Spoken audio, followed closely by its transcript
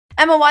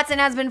Emma Watson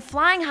has been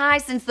flying high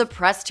since the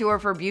press tour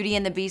for Beauty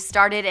and the Beast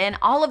started and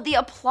all of the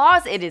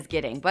applause it is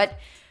getting, but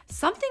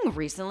something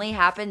recently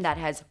happened that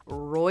has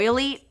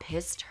royally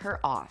pissed her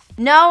off.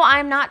 No,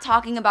 I'm not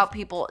talking about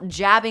people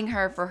jabbing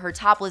her for her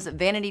topless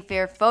Vanity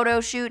Fair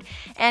photo shoot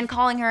and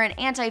calling her an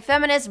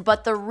anti-feminist,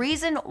 but the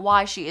reason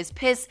why she is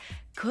pissed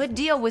could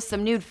deal with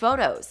some nude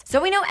photos.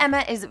 So we know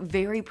Emma is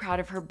very proud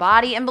of her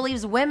body and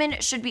believes women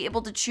should be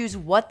able to choose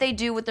what they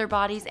do with their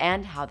bodies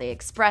and how they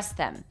express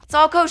them. It's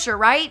all kosher,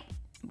 right?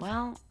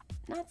 Well,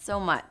 not so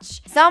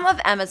much. Some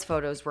of Emma's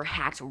photos were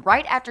hacked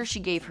right after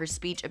she gave her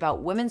speech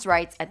about women's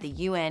rights at the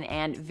UN,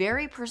 and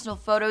very personal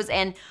photos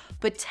and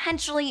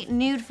potentially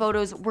nude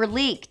photos were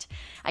leaked.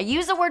 I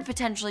use the word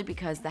potentially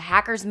because the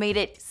hackers made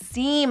it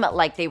seem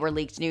like they were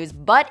leaked news,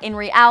 but in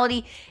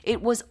reality,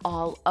 it was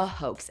all a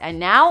hoax. And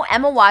now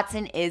Emma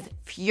Watson is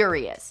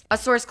furious. A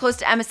source close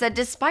to Emma said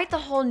despite the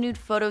whole nude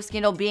photo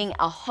scandal being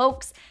a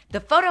hoax, the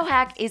photo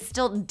hack is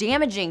still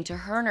damaging to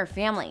her and her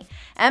family.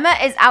 Emma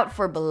is out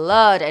for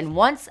blood and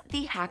wants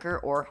the hacker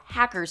or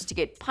hackers to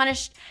get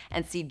punished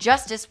and see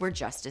justice where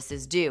justice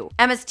is due.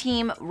 Emma's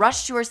team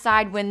rushed to her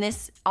side when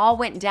this all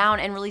went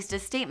down and released a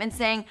statement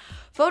saying,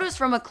 photos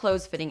from a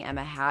clothes fitting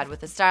Emma had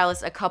with a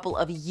stylist a couple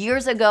of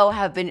years ago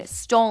have been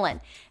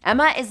stolen.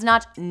 Emma is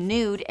not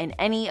nude in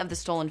any of the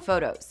stolen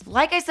photos.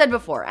 Like I said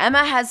before,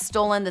 Emma has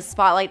stolen the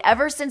spotlight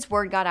ever since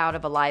word got out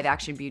of a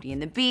live-action Beauty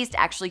and the Beast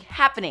actually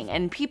happening,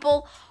 and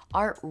people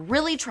are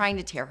really trying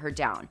to tear her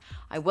down.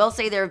 I will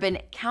say there have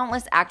been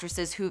countless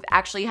actresses who've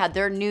actually had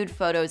their nude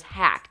photos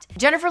hacked.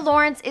 Jennifer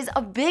Lawrence is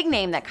a big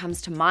name that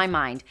comes to my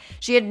mind.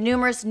 She had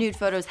numerous nude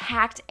photos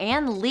hacked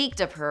and leaked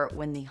of her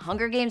when the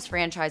Hunger Games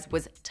franchise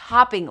was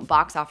topping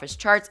box office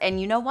charts, and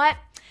you know what?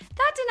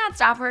 That did not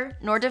stop her,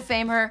 nor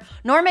defame her,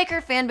 nor make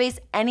her fan base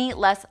any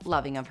less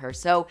loving of her.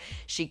 So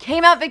she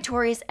came out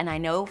victorious, and I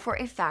know for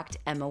a fact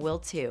Emma will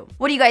too.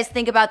 What do you guys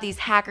think about these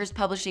hackers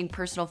publishing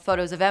personal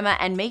photos of Emma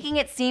and making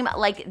it seem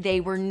like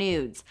they were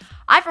nudes?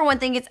 I, for one,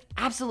 think it's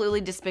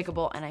absolutely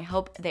despicable, and I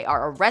hope they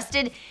are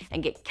arrested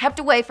and get kept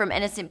away from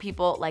innocent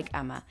people like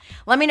Emma.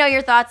 Let me know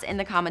your thoughts in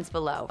the comments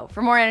below.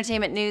 For more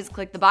entertainment news,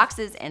 click the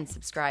boxes and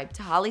subscribe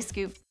to Holly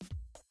Scoop.